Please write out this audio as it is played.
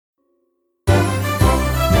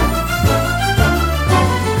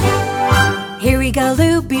we go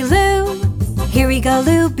loopy loo, here we go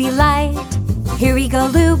loopy light, here we go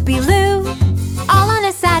loopy loo, all on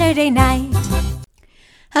a Saturday night.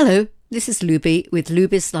 Hello, this is Luby with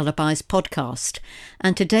Luby's Lullabies podcast,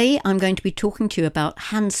 and today I'm going to be talking to you about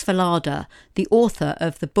Hans Fallada, the author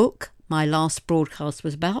of the book my last broadcast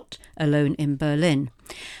was about, Alone in Berlin.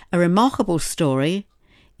 A remarkable story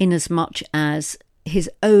inasmuch as his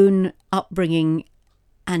own upbringing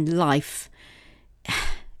and life,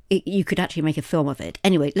 you could actually make a film of it.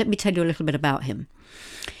 Anyway, let me tell you a little bit about him.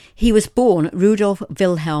 He was born Rudolf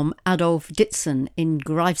Wilhelm Adolf Ditzen in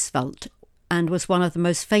Greifswald and was one of the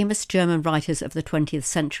most famous German writers of the 20th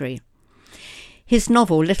century. His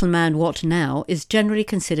novel, Little Man, What Now?, is generally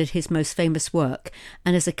considered his most famous work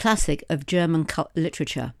and is a classic of German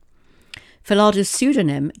literature. Fallada's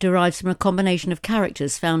pseudonym derives from a combination of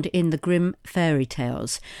characters found in the Grimm fairy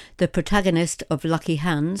tales, the protagonist of Lucky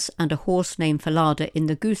Hans and a horse named Fallada in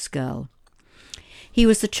The Goose Girl. He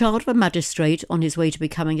was the child of a magistrate on his way to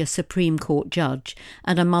becoming a Supreme Court judge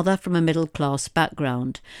and a mother from a middle-class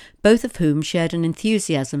background, both of whom shared an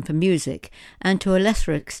enthusiasm for music and, to a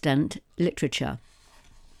lesser extent, literature.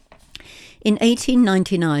 In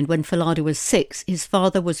 1899, when Fallada was 6, his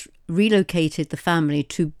father relocated the family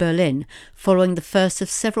to Berlin following the first of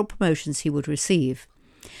several promotions he would receive.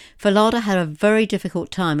 Fallada had a very difficult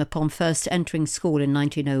time upon first entering school in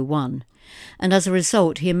 1901, and as a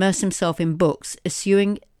result he immersed himself in books,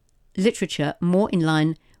 eschewing literature more in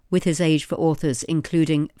line with his age for authors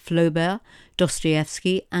including Flaubert,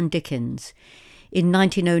 Dostoevsky and Dickens. In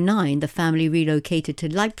 1909 the family relocated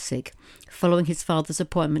to Leipzig, following his father's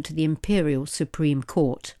appointment to the Imperial Supreme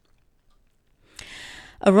Court.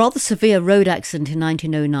 A rather severe road accident in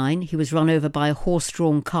 1909, he was run over by a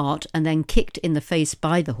horse-drawn cart and then kicked in the face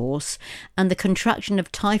by the horse, and the contraction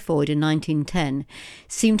of typhoid in 1910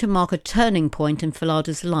 seemed to mark a turning point in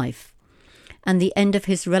Fallada's life and the end of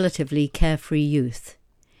his relatively carefree youth.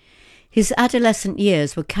 His adolescent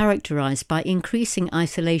years were characterised by increasing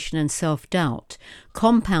isolation and self-doubt,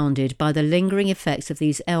 compounded by the lingering effects of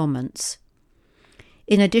these ailments.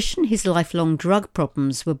 In addition, his lifelong drug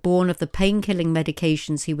problems were born of the pain-killing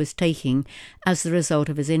medications he was taking as the result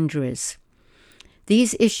of his injuries.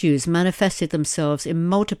 These issues manifested themselves in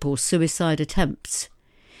multiple suicide attempts.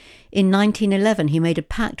 In 1911, he made a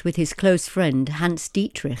pact with his close friend Hans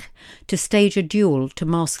Dietrich to stage a duel to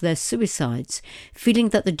mask their suicides, feeling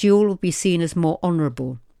that the duel would be seen as more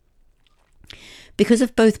honourable. Because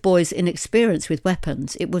of both boys' inexperience with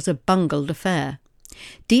weapons, it was a bungled affair.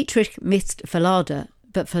 Dietrich missed Fallada,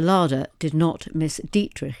 but Fallada did not miss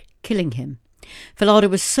Dietrich, killing him. Fallada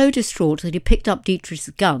was so distraught that he picked up Dietrich's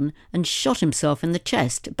gun and shot himself in the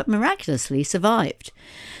chest, but miraculously survived.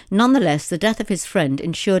 Nonetheless, the death of his friend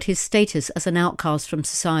ensured his status as an outcast from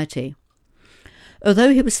society.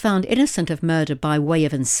 Although he was found innocent of murder by way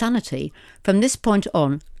of insanity, from this point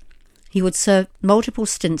on he would serve multiple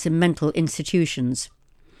stints in mental institutions.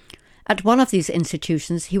 At one of these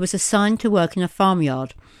institutions he was assigned to work in a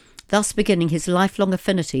farmyard, thus beginning his lifelong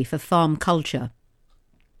affinity for farm culture.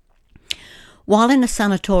 While in a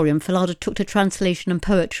sanatorium, Fallada took to translation and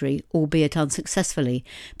poetry, albeit unsuccessfully,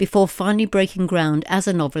 before finally breaking ground as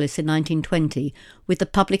a novelist in 1920 with the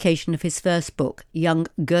publication of his first book, Young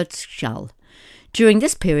Goetzschall. During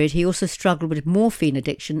this period he also struggled with morphine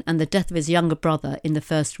addiction and the death of his younger brother in the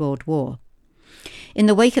First World War. In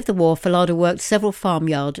the wake of the war, Fallada worked several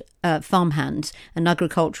farmhands and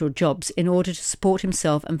agricultural jobs in order to support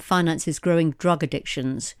himself and finance his growing drug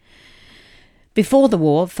addictions. Before the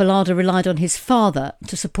war, Fallada relied on his father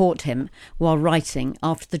to support him while writing.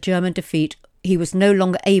 After the German defeat, he was no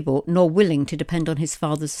longer able nor willing to depend on his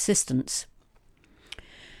father's assistance.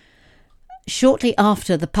 Shortly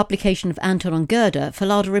after the publication of Anton und Gerda,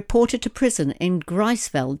 Fallada reported to prison in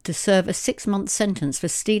Greifswald to serve a 6-month sentence for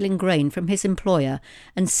stealing grain from his employer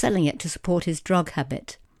and selling it to support his drug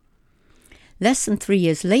habit. Less than 3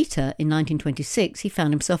 years later, in 1926, he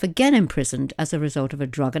found himself again imprisoned as a result of a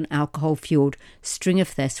drug and alcohol-fuelled string of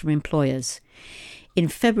thefts from employers. In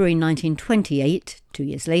February 1928, 2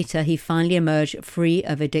 years later, he finally emerged free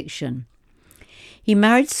of addiction. He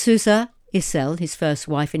married Susa Issel, his first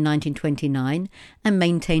wife, in 1929, and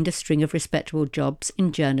maintained a string of respectable jobs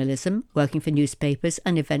in journalism, working for newspapers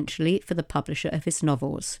and eventually for the publisher of his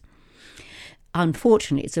novels.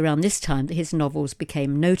 Unfortunately, it's around this time that his novels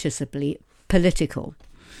became noticeably political,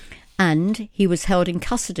 and he was held in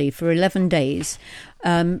custody for 11 days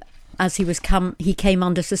as he came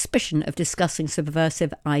under suspicion of discussing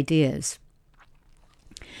subversive ideas.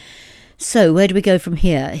 So where do we go from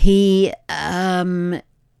here?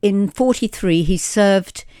 In 1943, he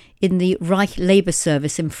served in the Reich Labour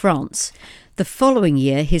Service in France. The following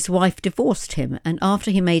year, his wife divorced him, and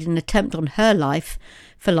after he made an attempt on her life,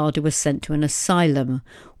 Fallada was sent to an asylum,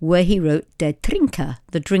 where he wrote Der Trinker,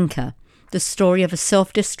 the Drinker, the story of a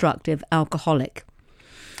self-destructive alcoholic.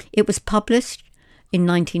 It was published in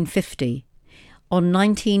 1950. On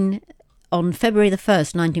February the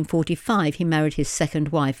 1st, 1945, he married his second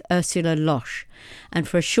wife, Ursula Losch, and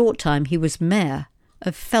for a short time he was mayor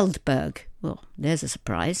of Feldberg. Well, there's a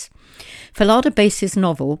surprise. Fallada based his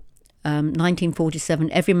novel,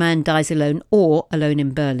 1947, Every Man Dies Alone, or Alone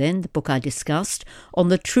in Berlin, the book I discussed, on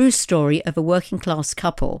the true story of a working-class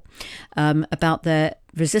couple about their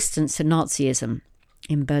resistance to Nazism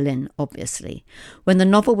in Berlin, obviously. When the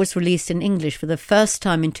novel was released in English for the first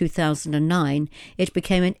time in 2009, it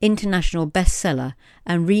became an international bestseller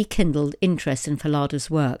and rekindled interest in Fallada's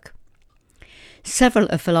work. Several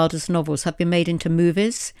of Fallada's novels have been made into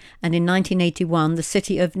movies, and in 1981 the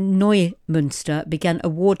city of Neumünster began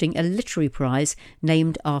awarding a literary prize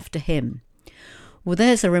named after him. Well,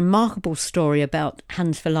 there's a remarkable story about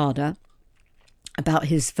Hans Fallada, about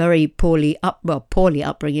his very poorly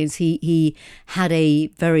upbringings. He had a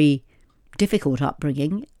very difficult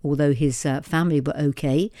upbringing, although his family were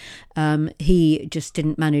okay. He just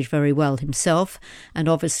didn't manage very well himself, and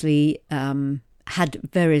obviously had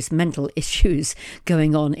various mental issues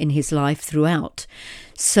going on in his life throughout.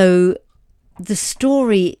 So the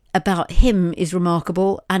story about him is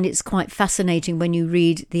remarkable, and it's quite fascinating when you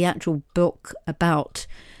read the actual book about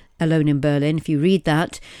Alone in Berlin. If you read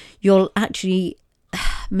that, you'll actually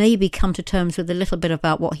maybe come to terms with a little bit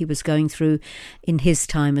about what he was going through in his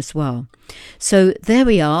time as well. So there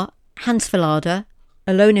we are, Hans Fallada,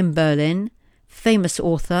 Alone in Berlin, famous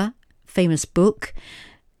author, famous book.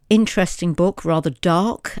 Interesting book, rather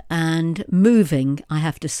dark and moving, I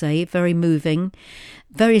have to say, very moving,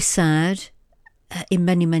 very sad in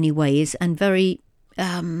many, many ways, and very,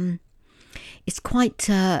 it's quite,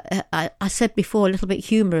 I said before, a little bit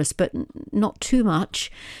humorous, but not too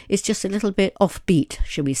much. It's just a little bit offbeat,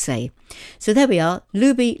 shall we say. So there we are,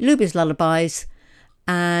 Luby's Lullabies,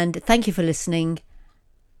 and thank you for listening.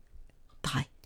 Bye.